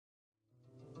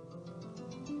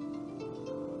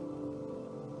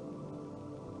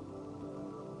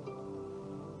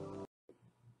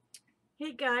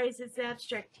Hey guys, it's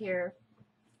Abstract here.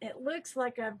 It looks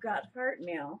like I've got heart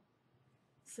mail.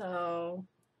 So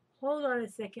hold on a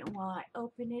second while I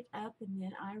open it up and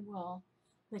then I will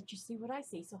let you see what I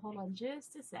see. So hold on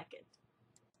just a second.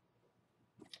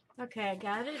 Okay, I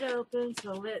got it open,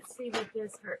 so let's see what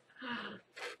this hurt.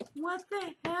 What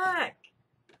the heck?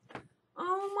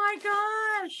 Oh my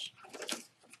gosh!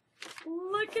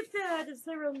 Look at that. Is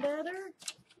there a letter?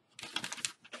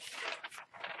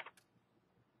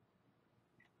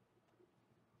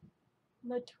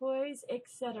 Latoys,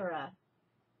 etc.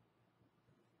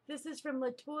 This is from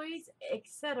Latoys,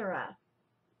 etc.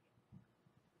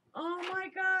 Oh my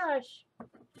gosh!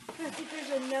 I think there's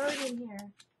a note in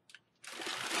here.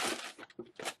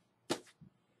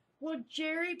 Well,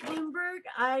 Jerry Bloomberg,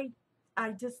 I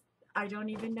don't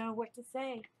even know what to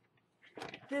say.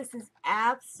 This is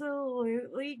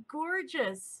absolutely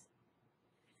gorgeous.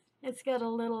 It's got a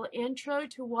little intro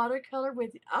to watercolor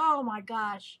with, oh my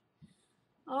gosh.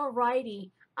 Alrighty,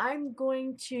 I'm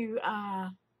going to,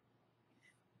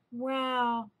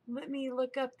 wow, let me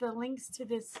look up the links to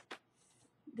this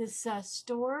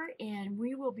store and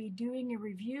we will be doing a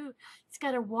review. It's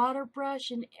got a water brush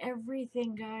and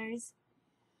everything, guys.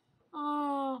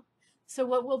 Oh, so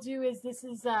what we'll do is this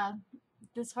is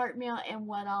this heart mail, and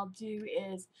what I'll do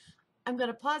is I'm going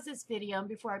to pause this video, and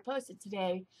before I post it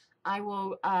today, I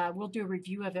will we'll do a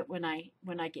review of it when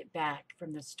I get back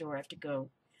from the store. I have to go,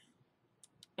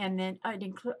 and then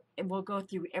we'll go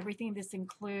through everything this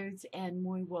includes, and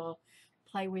we will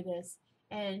play with this.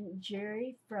 And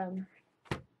Jerry from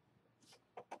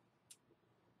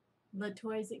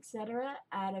Latoys, etc.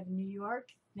 out of New York,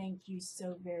 thank you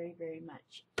so very, very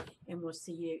much. And we'll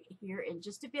see you here in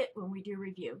just a bit when we do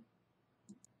review.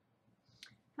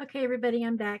 Okay, everybody,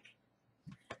 I'm back.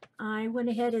 I went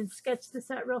ahead and sketched this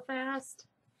out real fast.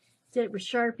 Did it with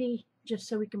Sharpie just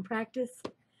so we can practice.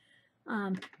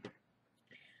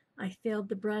 I filled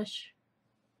the brush.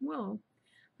 Whoa.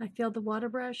 I filled the water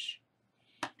brush.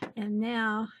 And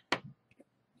now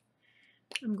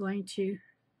I'm going to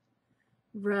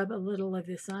rub a little of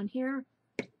this on here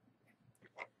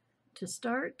to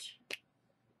start.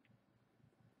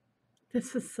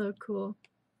 This is so cool.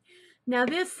 Now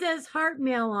this says heart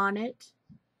mail on it,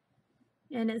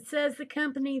 and it says the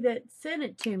company that sent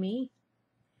it to me,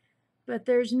 but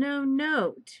there's no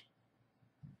note.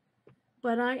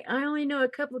 But I only know a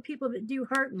couple of people that do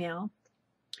heart mail.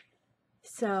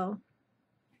 So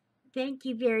thank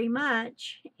you very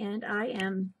much, and I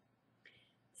am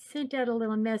sent out a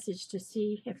little message to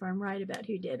see if I'm right about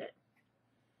who did it.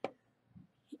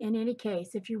 In any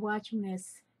case, if you're watching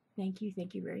this, thank you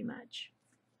very much.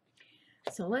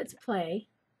 So let's play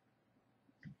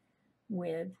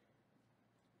with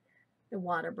the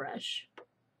water brush.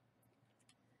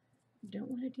 Don't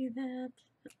want to do that.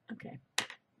 Okay.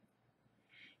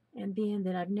 And being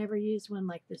that I've never used one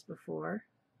like this before,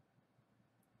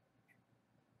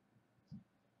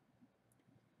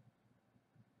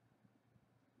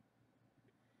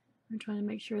 I'm trying to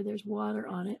make sure there's water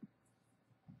on it.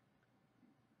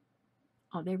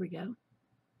 Oh, there we go.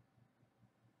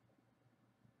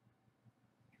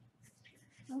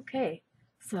 Okay,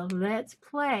 so let's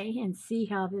play and see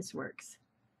how this works.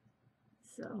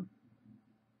 So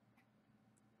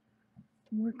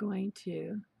we're going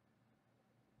to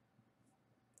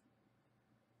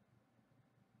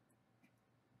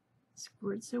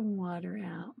squirt some water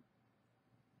out.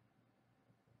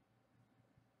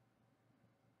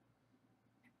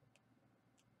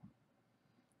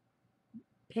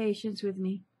 Patience with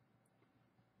me.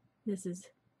 This is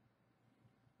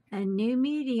a new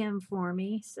medium for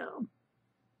me, so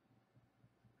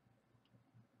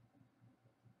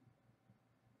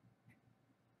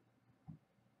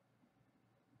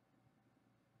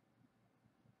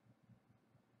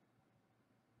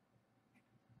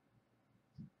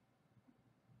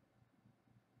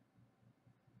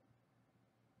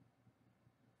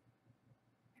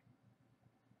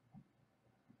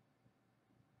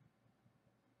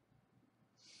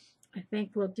I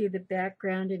think we'll do the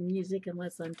background and music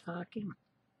unless I'm talking.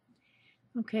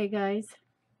 Okay, guys,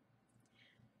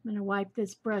 I'm going to wipe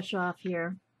this brush off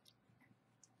here.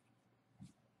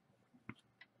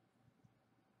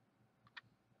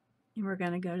 And we're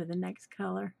going to go to the next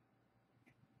color.